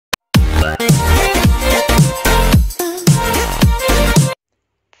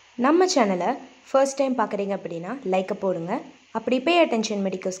நம்ம சேனலை first time பார்க்குறீங்க அப்படின்னா லைக்கை போடுங்க. அப்படி பே அட்டென்ஷன்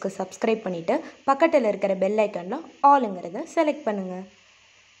மெடிக்கல்ஸ்க்கு சப்ஸ்கிரைப் பண்ணிவிட்டு பக்கத்தில் இருக்கிற பெல் ஐக்கானில் ஆளுங்கிறத செலக்ட் பண்ணுங்கள்.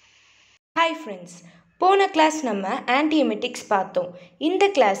 ஹாய் ஃப்ரெண்ட்ஸ், போன கிளாஸ் நம்ம ஆன்டிஎமெட்டிக்ஸ் பார்த்தோம். இந்த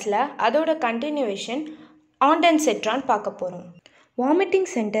கிளாஸில் அதோட கண்டினியூவேஷன் ondansetron பார்க்க போகிறோம். வாமிட்டிங்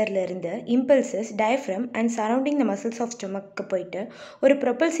சென்டர்லேருந்து impulses diaphragm and surrounding the muscles of stomach போயிட்டு ஒரு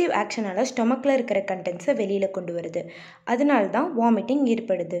ப்ரொபல்சிவ் ஆக்ஷனால் ஸ்டொமக்கில் இருக்கிற கண்டென்ட்ஸை வெளியில் கொண்டு வருது. அதனால தான் வாமிட்டிங்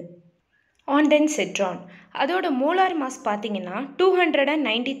ஏற்படுது. ondansetron அதோட மோலார் மாஸ் பார்த்தீங்கன்னா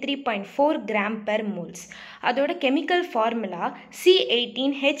 293.4 கிராம் பெர் மோல்ஸ். அதோட chemical formula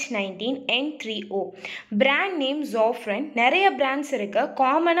C18H19N3O. Brand name ஜோஃப்ரன். நிறைய பிராண்ட்ஸ் இருக்குது,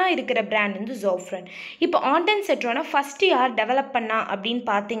 காமனாக இருக்கிற பிராண்ட் வந்து ஜோஃப்ரன். இப்போ ondansetronனை ஃபஸ்ட்டு யார் டெவலப் பண்ணா அப்படின்னு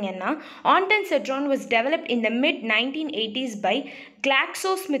பார்த்தீங்கன்னா, ondansetron was developed in the mid 1980s by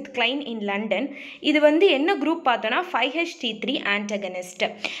GlaxoSmithKline in London. இது வந்து என்ன குரூப் பார்த்தோன்னா 5HT3 ஆன்டகனிஸ்ட்.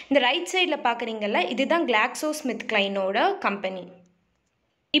 இந்த ரைட் சைடில் பார்க்குறீங்கல்ல, இதுதான் GlaxoSmithKlineோட கம்பெனி.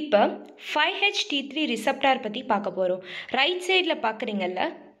 இப்போ 5HT3 ரிசப்டார் பற்றி பார்க்க போகிறோம். ரைட் சைடில் பார்க்குறீங்கல்ல,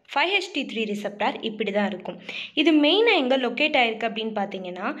 5HT3 ரிசப்டார் இப்படி தான் இருக்கும். இது மெயினாக எங்கே லொக்கேட் ஆகிருக்கு அப்படின்னு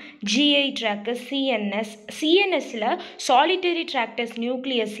பார்த்தீங்கன்னா, GI track, சிஎன்எஸில் solitary tractus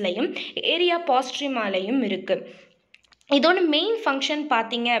நியூக்ளியஸ்லையும் area பாஸ்ட்ரிமாலையும் இருக்குது. இதோட மெயின் ஃபங்க்ஷன்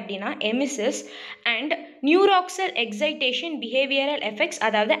பார்த்தீங்க அப்படின்னா emesis and நியூராக்சல் excitation behavioural effects,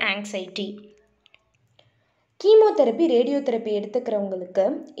 அதாவது anxiety. Chemotherapy, radiotherapy எடுத்துக்கிறவங்களுக்கு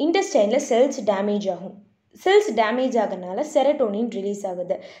இன்டெஸ்டைனில் cells damage ஆகும். செல்ஸ் டேமேஜ் ஆகிறதுனால செரட்டோனின் ரிலீஸ்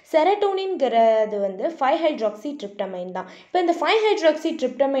ஆகுது. செரட்டோனின்ங்கிறது வந்து 5-ஹைட்ராக்சிட்ரிப்டமைன் தான். இப்போ இந்த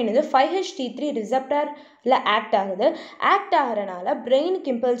 5-ஹைட்ராக்சிட்ரிப்டமைன் வந்து 5HT3 ரிசப்டாரில் ஆக்ட் ஆகுது. ஆக்ட் ஆகிறனால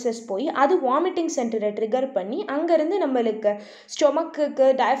பிரெயினுக்கு இம்பல்சஸ் போய் அது வாமிட்டிங் சென்டரை ட்ரிகர் பண்ணி அங்கேருந்து நம்மளுக்கு ஸ்டொமக்குக்கு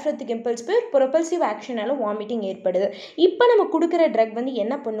டயஃப்ரத்துக்கு இம்பல்ஸ் போய் ப்ரொபல்சிவ் ஆக்ஷனால வாமிட்டிங் ஏற்படுது. இப்போ நம்ம கொடுக்குற ட்ரக் வந்து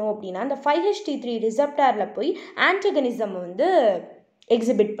என்ன பண்ணும் அப்படின்னா, அந்த 5HT3 ரிசப்டாரில் போய் ஆன்டகனிசம் வந்து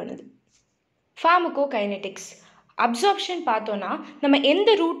எக்ஸிபிட் பண்ணுது. ஃபார்மகோகைனெட்டிக்ஸ். அப்சார்ப்ஷன் பார்த்தோன்னா நம்ம எந்த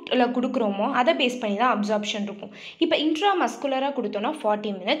ரூட்டில் கொடுக்குறோமோ அதை பேஸ் பண்ணி தான் அப்சார்ப்ஷன் இருக்கும். இப்போ இன்ட்ரா மஸ்குலராக கொடுத்தோன்னா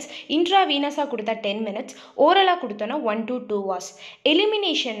 40 மினிட்ஸ், இன்ட்ரா வீனஸாக கொடுத்தா 10 மினிட்ஸ், ஓரலாக கொடுத்தோன்னா 1 to 2 hours.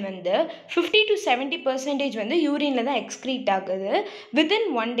 எலிமினேஷன் வந்து 50 to 70% வந்து யூரினில் தான் எக்ஸ்க்ரீட் ஆகுது. வித்தின்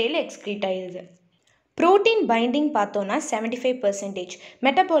 1 day எக்ஸ்க்ரீட் ஆகிடுது. ப்ரோட்டீன் பைண்டிங் பார்த்தோன்னா 75%.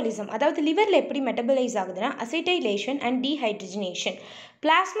 மெட்டபாலிசம், அதாவது லிவரில் எப்படி மெட்டபலைஸ் ஆகுதுன்னா அசிட்டைலேஷன் and dehydrogenation.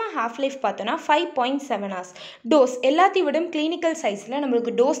 Plasma half life பார்த்தோன்னா 5.7 hours. டோஸ் எல்லாத்தையும் விட கிளினிக்கல் சைஸில்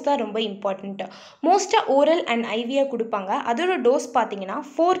நம்மளுக்கு டோஸ் தான் ரொம்ப இம்பார்ட்டண்ட்டு. மோஸ்ட்டாக ஓரல் அண்ட் ஐவியாக கொடுப்பாங்க. அதோட டோஸ் பார்த்தீங்கன்னா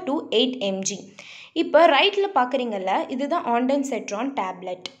 4 to 8 mg. இப்போ ரைட்டில் பார்க்குறீங்கல்ல, இதுதான் ondansetron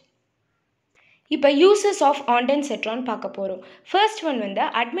டேப்லெட். இப்போ யூசஸ் ஆஃப் ondansetron பார்க்க போகிறோம். ஃபர்ஸ்ட் ஒன் வந்து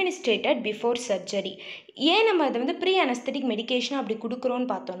அட்மினிஸ்ட்ரேட்டட் பிஃபோர் சர்ஜரி. ஏன் நம்ம அதை வந்து ப்ரீ அனஸ்தட்டிக் மெடிக்கேஷன் அப்படி கொடுக்குறோன்னு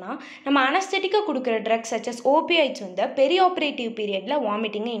பார்த்தோன்னா, நம்ம அனஸ்தட்டிக்காக கொடுக்குற ட்ரக்ஸ் சச்சஸ் ஓபிஐட்ஸ் வந்து பெரிய ஆப்ரேட்டிவ் பீரியடில்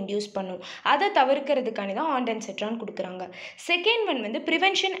வாமிட்டிங்கை இன்டியூஸ் பண்ணும். அதை தவிர்க்கிறதுக்கான தான் ondansetron கொடுக்குறாங்க. செகண்ட் ஒன் வந்து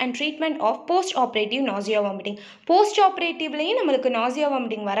prevention and treatment of post operative nausea vomiting. Post ஆப்ரேட்டிவ்லேயும் நம்மளுக்கு நாசியா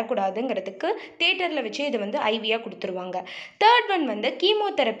வாமிட்டிங் வரக்கூடாதுங்கிறதுக்கு தேட்டரில் வச்சு இது வந்து ஐவியாக கொடுத்துருவாங்க. தேர்ட் ஒன் வந்து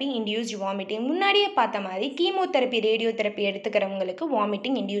கீமோதெரப்பி இன்டியூஸ்ட் வாமிட்டிங். முன்னாடியே பார்த்த மாதிரி கீமோதெரப்பி, ரேடியோதெரப்பி எடுத்துக்கிறவங்களுக்கு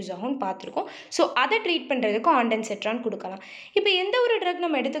வாமிட்டிங் இன்டியூஸ் ஆகும்னு பார்த்துருக்கோம். ஸோ அதை ட்ரீட் பண்ணுறதுக்கு ondansetron கொடுக்கலாம். இப்போ எந்த ஒரு ட்ரக்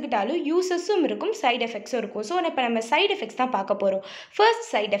நம்ம எடுத்துக்கிட்டாலும் யூசஸும் இருக்கும், சைட் எஃபெக்ட்ஸும் இருக்கும். ஸோ இப்போ நம்ம சைட் எஃபெக்ட்ஸ் தான் பார்க்க போகிறோம். First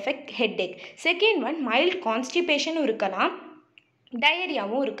sight effect headache. Second one mild கான்ஸ்டிபேஷனும் இருக்கலாம்,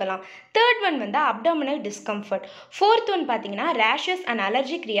 டயரியாவும் இருக்கலாம். தேர்ட் ஒன் வந்து அப்டாமினல் டிஸ்கம்ஃபர்ட். ஃபோர்த் ஒன் பார்த்தீங்கன்னா rashes and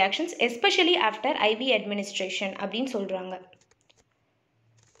allergic reactions especially after IV administration அப்படின்னு சொல்கிறாங்க.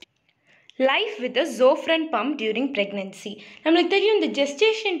 Life with a ஜோஃப்ரன் pump during pregnancy. நம்மளுக்கு தெரியும், இந்த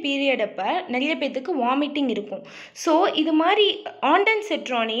ஜெஸ்டேஷன் பீரியட் அப்போ நிறைய பேர்த்துக்கு வாமிட்டிங் இருக்கும். ஸோ இது மாதிரி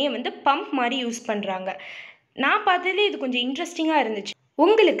ondansetronனையே வந்து பம்ப் மாதிரி யூஸ் பண்ணுறாங்க. நான் பார்த்ததுலேயே இது கொஞ்சம் இன்ட்ரெஸ்டிங்காக இருந்துச்சு.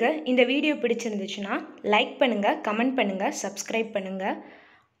 உங்களுக்கு இந்த வீடியோ பிடிச்சிருந்துச்சுன்னா லைக் பண்ணுங்கள், கமெண்ட் பண்ணுங்கள், சப்ஸ்கிரைப் பண்ணுங்கள்.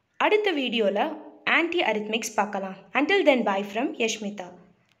 அடுத்த வீடியோவில் ஆன்டி அரித்மிக்ஸ் பார்க்கலாம். Until then, bye from Yashmita.